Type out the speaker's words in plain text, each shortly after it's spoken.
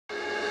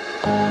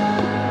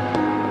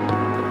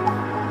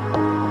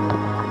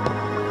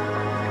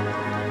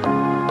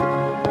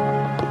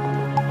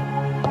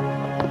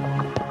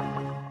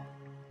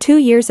2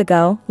 years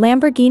ago,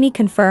 Lamborghini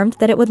confirmed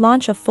that it would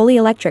launch a fully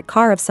electric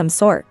car of some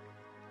sort.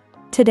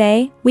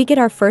 Today, we get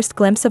our first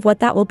glimpse of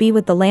what that will be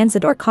with the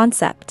Lanzador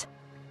concept.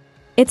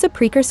 It's a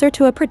precursor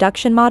to a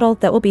production model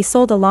that will be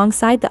sold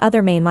alongside the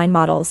other mainline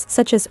models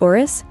such as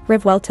Urus,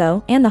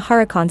 Rivuelto, and the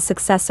Huracan's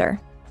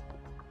successor.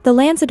 The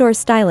Lanzador's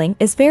styling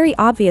is very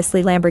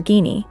obviously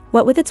Lamborghini,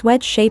 what with its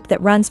wedge shape that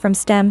runs from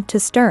stem to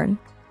stern.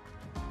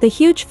 The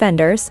huge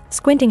fenders,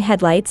 squinting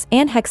headlights,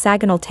 and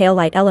hexagonal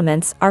taillight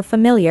elements are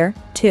familiar,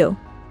 too.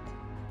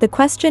 The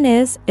question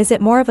is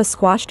it more of a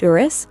squashed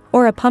Urus,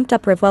 or a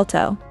pumped-up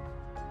Rivuelto?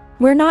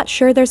 We're not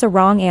sure there's a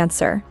wrong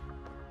answer.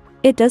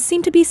 It does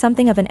seem to be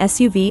something of an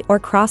SUV or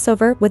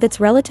crossover with its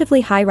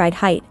relatively high ride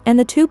height and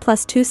the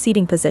 2+2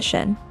 seating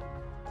position.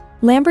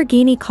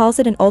 Lamborghini calls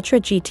it an Ultra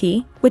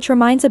GT, which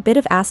reminds a bit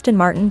of Aston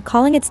Martin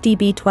calling its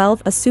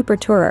DB12 a super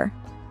tourer.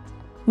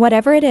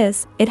 Whatever it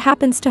is, it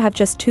happens to have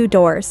just 2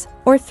 doors,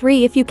 or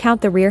 3 if you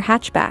count the rear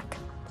hatchback.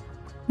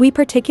 We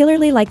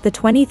particularly like the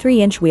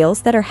 23-inch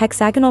wheels that are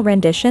hexagonal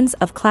renditions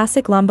of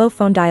classic Lambo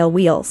phone dial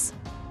wheels.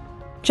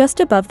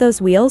 Just above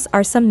those wheels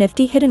are some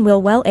nifty hidden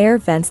wheel well air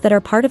vents that are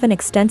part of an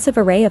extensive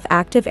array of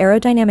active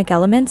aerodynamic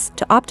elements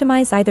to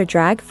optimize either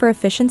drag for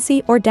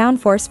efficiency or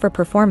downforce for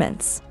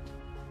performance.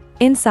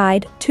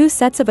 Inside, 2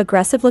 sets of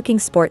aggressive-looking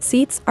sport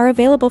seats are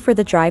available for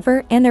the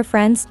driver and their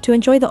friends to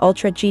enjoy the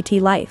Ultra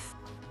GT life.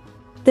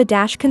 The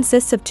dash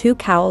consists of 2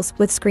 cowls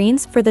with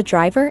screens for the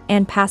driver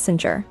and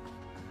passenger.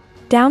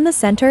 Down the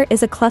center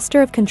is a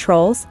cluster of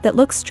controls that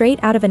looks straight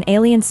out of an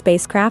alien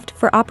spacecraft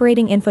for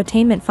operating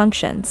infotainment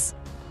functions.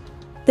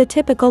 The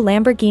typical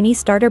Lamborghini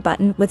starter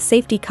button with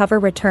safety cover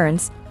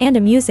returns, and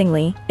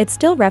amusingly, it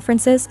still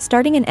references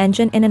starting an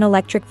engine in an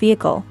electric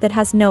vehicle that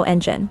has no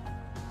engine.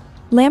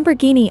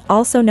 Lamborghini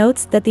also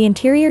notes that the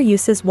interior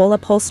uses wool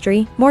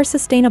upholstery, more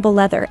sustainable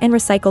leather, and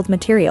recycled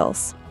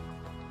materials.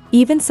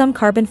 Even some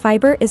carbon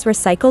fiber is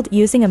recycled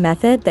using a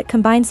method that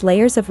combines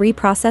layers of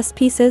reprocessed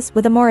pieces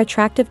with a more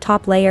attractive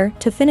top layer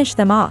to finish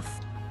them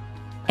off.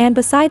 And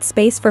besides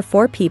space for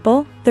 4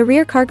 people, the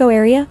rear cargo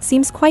area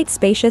seems quite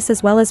spacious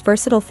as well as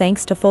versatile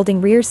thanks to folding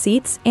rear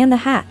seats and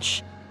the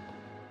hatch.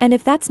 And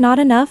if that's not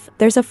enough,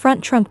 there's a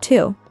front trunk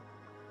too.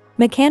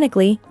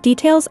 Mechanically,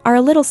 details are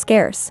a little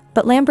scarce,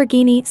 but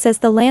Lamborghini says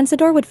the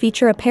Lanzador would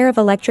feature a pair of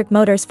electric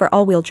motors for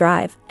all-wheel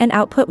drive, and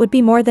output would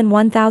be more than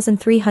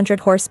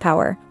 1,300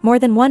 horsepower, more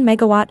than 1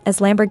 megawatt as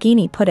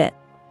Lamborghini put it.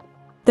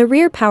 The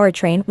rear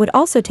powertrain would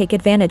also take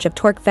advantage of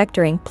torque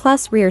vectoring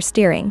plus rear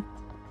steering.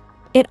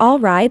 It all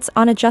rides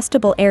on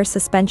adjustable air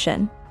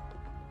suspension.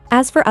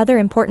 As for other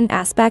important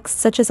aspects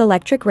such as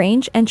electric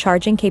range and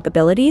charging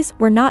capabilities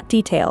were not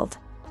detailed.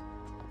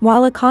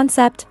 While a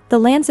concept, the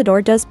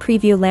Lanzador does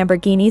preview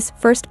Lamborghini's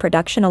first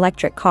production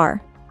electric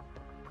car.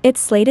 It's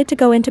slated to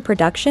go into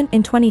production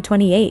in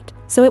 2028,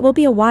 so it will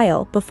be a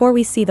while before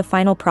we see the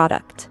final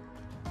product.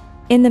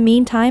 In the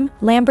meantime,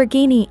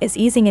 Lamborghini is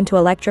easing into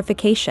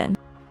electrification.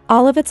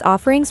 All of its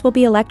offerings will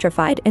be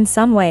electrified in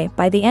some way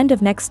by the end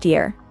of next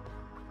year.